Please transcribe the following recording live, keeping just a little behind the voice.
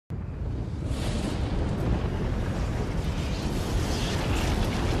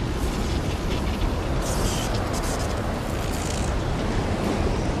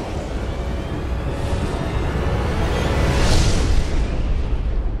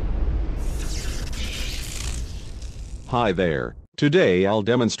Hi there, today I'll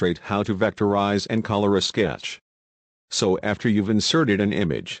demonstrate how to vectorize and color a sketch. So after you've inserted an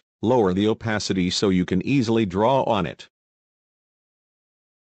image, lower the opacity so you can easily draw on it.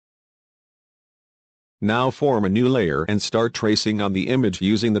 Now form a new layer and start tracing on the image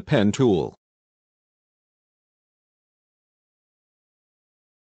using the pen tool.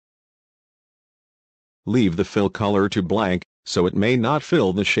 Leave the fill color to blank, so it may not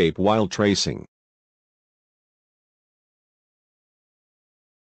fill the shape while tracing.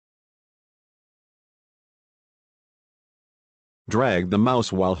 Drag the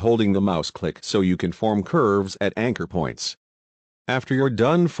mouse while holding the mouse click so you can form curves at anchor points. After you're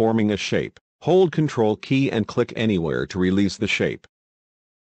done forming a shape, hold Ctrl key and click anywhere to release the shape.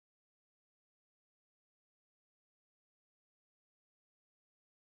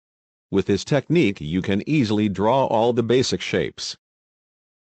 With this technique you can easily draw all the basic shapes.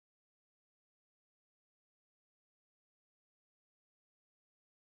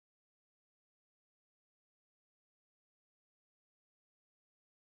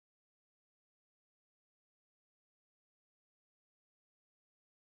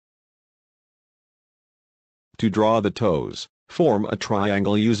 To draw the toes, form a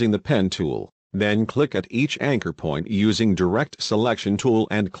triangle using the pen tool, then click at each anchor point using Direct Selection tool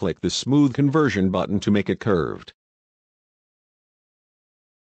and click the Smooth Conversion button to make it curved.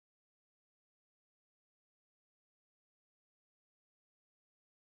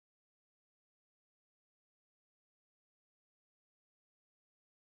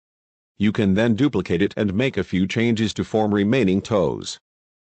 You can then duplicate it and make a few changes to form remaining toes.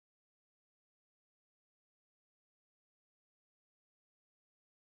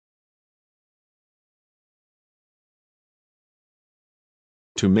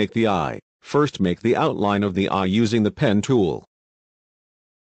 To make the eye, first make the outline of the eye using the pen tool.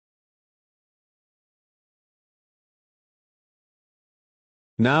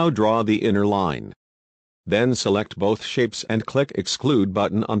 Now draw the inner line. Then select both shapes and click Exclude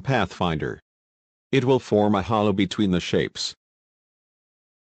button on Pathfinder. It will form a hollow between the shapes.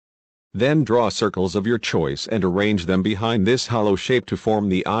 Then draw circles of your choice and arrange them behind this hollow shape to form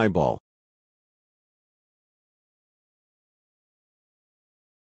the eyeball.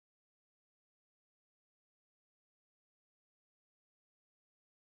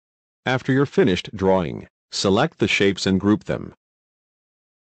 After you're finished drawing, select the shapes and group them.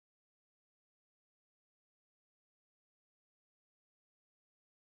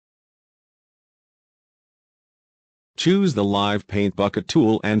 Choose the Live Paint Bucket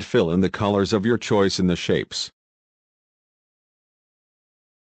tool and fill in the colors of your choice in the shapes.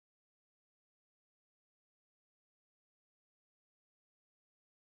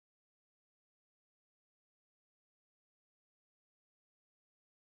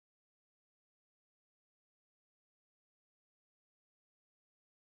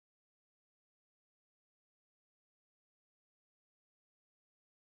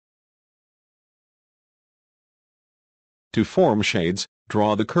 To form shades,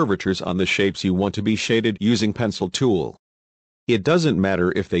 draw the curvatures on the shapes you want to be shaded using Pencil tool. It doesn't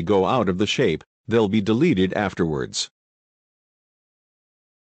matter if they go out of the shape, they'll be deleted afterwards.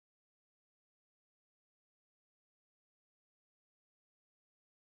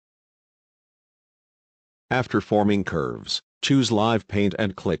 After forming curves, choose Live Paint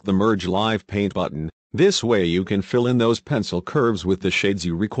and click the Merge Live Paint button. This way you can fill in those pencil curves with the shades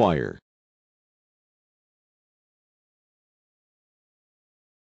you require.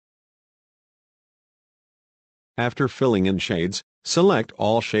 After filling in shades, select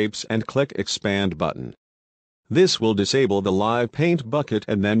all shapes and click Expand button. This will disable the Live Paint bucket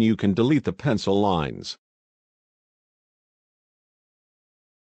and then you can delete the pencil lines.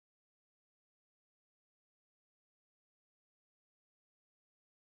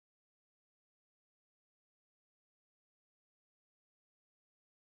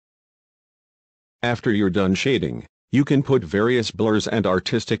 After you're done shading, you can put various blurs and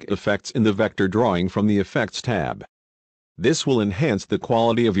artistic effects in the vector drawing from the Effects tab. This will enhance the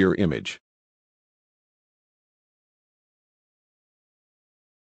quality of your image.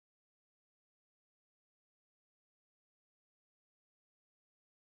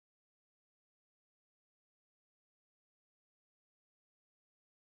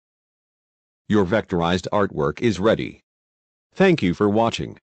 Your vectorized artwork is ready. Thank you for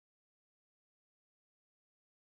watching.